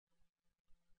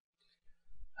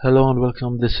Hello and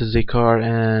welcome, this is Zikar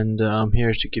and I'm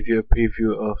here to give you a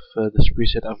preview of this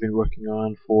preset I've been working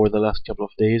on for the last couple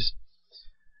of days.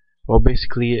 Well,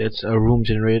 basically it's a room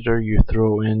generator. You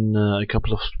throw in a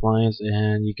couple of splines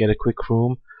and you get a quick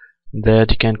room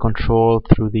that you can control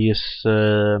through this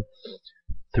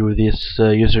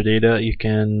user data. You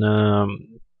can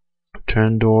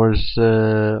turn doors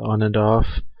on and off.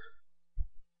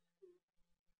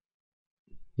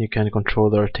 You can control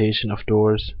the rotation of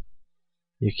doors.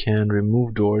 You can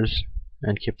remove doors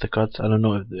and keep the cuts. I don't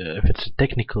know if it's a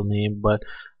technical name, but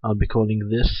I'll be calling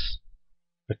this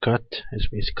a cut. It's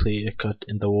basically a cut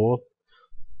in the wall.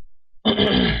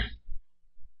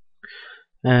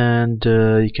 And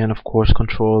you can of course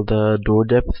control the door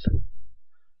depth,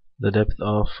 the depth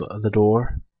of the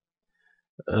door.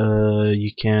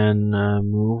 You can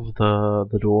move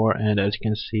the door, and as you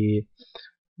can see,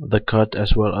 the cut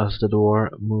as well as the door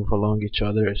move along each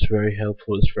other. It's very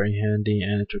helpful, it's very handy,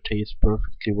 and it rotates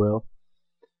perfectly well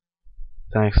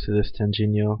thanks to this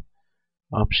tangential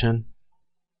option.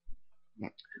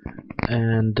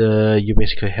 And you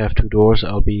basically have two doors.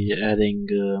 I'll be adding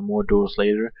more doors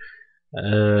later.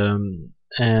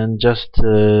 And just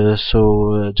so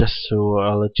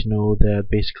I'll let you know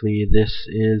that basically this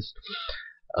is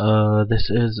a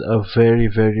very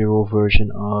raw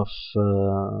version of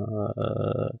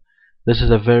this is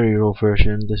a very raw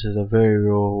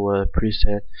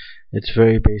preset. It's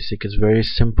very basic, it's very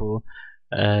simple,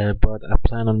 but I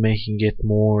plan on making it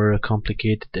more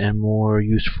complicated and more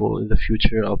useful in the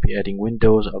future. I'll be adding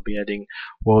windows, I'll be adding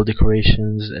wall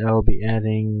decorations, I'll be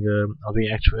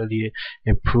actually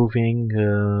improving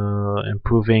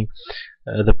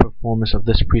the performance of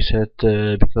this preset,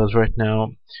 because right now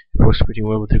it works pretty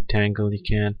well with rectangle. You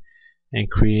can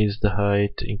increase the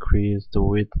height, increase the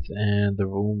width, and the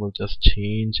room will just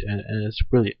change, and it's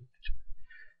brilliant.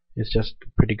 It's just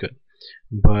pretty good.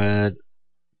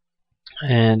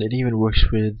 And it even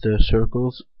works with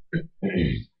circles.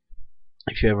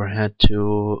 If you ever had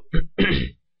to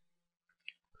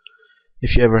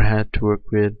work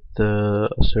with a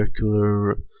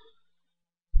circular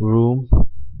room,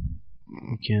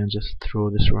 you can just throw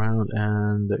this around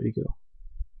and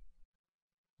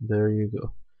there you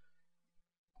go.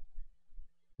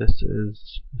 This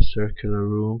is a circular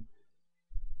room.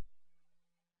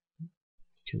 You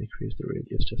can increase the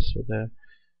radius just so that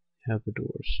you have the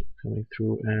doors coming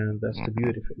through, and that's the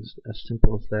beauty of it. It's as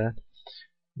simple as that.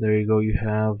 There you go. You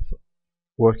have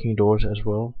working doors as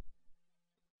well,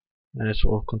 and it's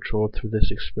all controlled through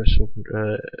this expresso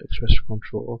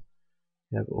control.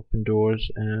 You have open doors,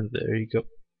 and there you go.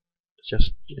 It's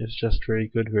just very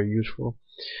good, very useful.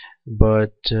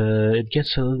 But it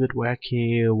gets a little bit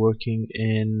wacky working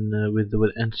in with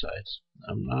insides.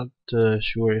 I'm not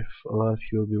sure if a lot of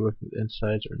you will be working with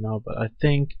insides or not, but I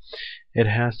think it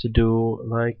has to do,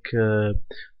 like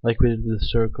we did with the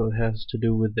circle, it has to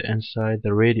do with the inside.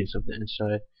 The radius of the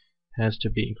inside has to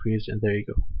be increased, and there you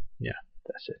go. Yeah,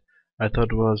 that's it. I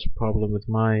thought it was a problem with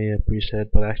my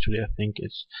preset, but actually I think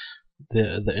it's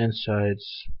the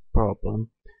insides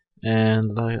problem.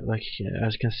 And like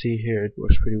as you can see here, it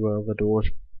works pretty well. The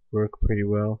doors work pretty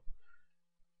well.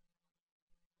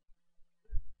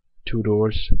 Two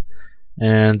doors,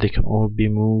 and they can all be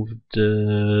moved.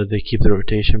 They keep the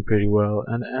rotation pretty well,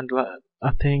 and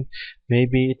I think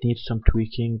maybe it needs some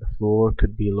tweaking. The floor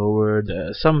could be lowered,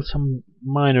 some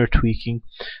minor tweaking,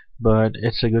 but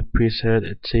it's a good preset.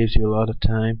 It saves you a lot of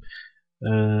time.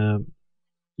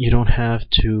 You don't have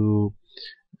to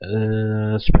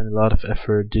spend a lot of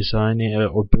effort designing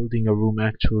or building a room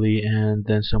actually, and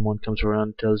then someone comes around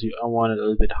and tells you, I want it a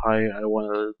little bit higher, I want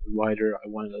it a little bit wider, I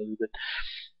want it a little bit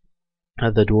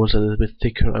the doors a little bit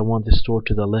thicker, I want this door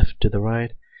to the left, to the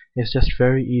right. It's just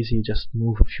very easy. Just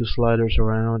move a few sliders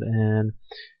around and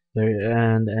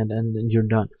you're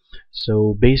done.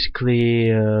 So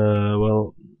basically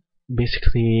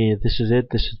this is it.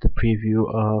 This is the preview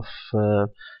of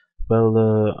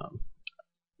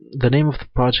the name of the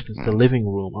project is the living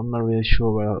room. I'm not really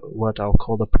sure what I'll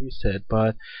call the preset,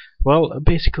 but well,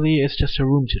 basically it's just a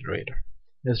room generator.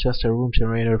 It's just a room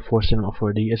generator for Cinema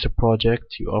 4D. It's a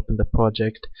project. You open the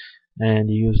project and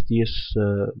you use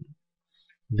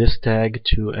this tag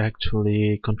to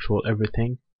actually control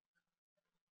everything.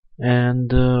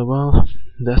 And well,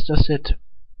 that's just it.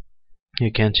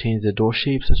 You can change the door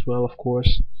shapes as well, of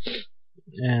course.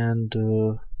 And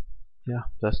yeah,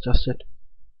 that's just it.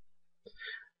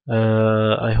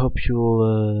 I hope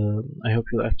you'll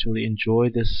actually enjoy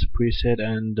this preset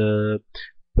and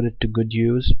put it to good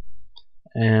use.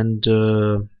 And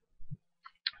of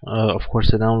course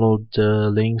the download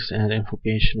links and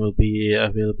information will be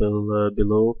available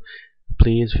below.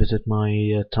 please visit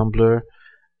my Tumblr,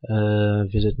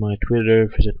 visit my Twitter,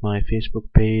 visit my Facebook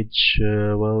page,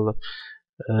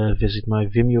 visit my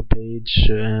Vimeo page,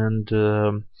 and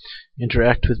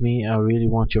interact with me. I really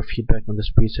want your feedback on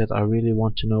this preset. I really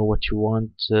want to know what you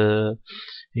want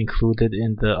included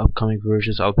in the upcoming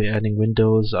versions. I'll be adding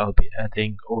windows, I'll be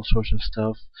adding all sorts of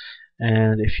stuff,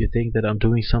 and if you think that I'm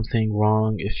doing something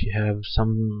wrong, if you have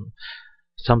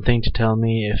something to tell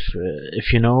me,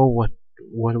 if you know what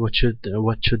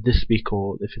should this be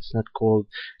called, if it's not called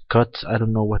cuts, I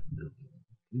don't know what,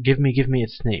 give me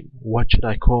its name. What should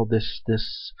I call this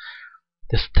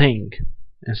thing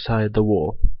inside the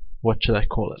wall? What should I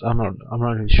call it? I'm not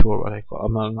really sure what I call it.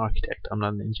 I'm not an architect, I'm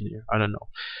not an engineer, I don't know.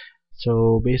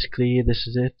 So basically this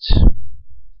is it.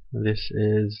 This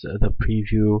is the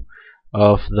preview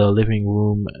of the living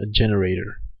room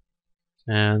generator,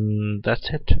 and that's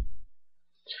it.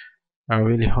 I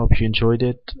really hope you enjoyed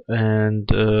it, and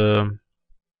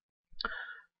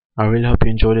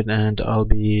I'll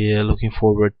be looking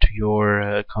forward to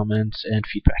your comments and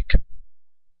feedback.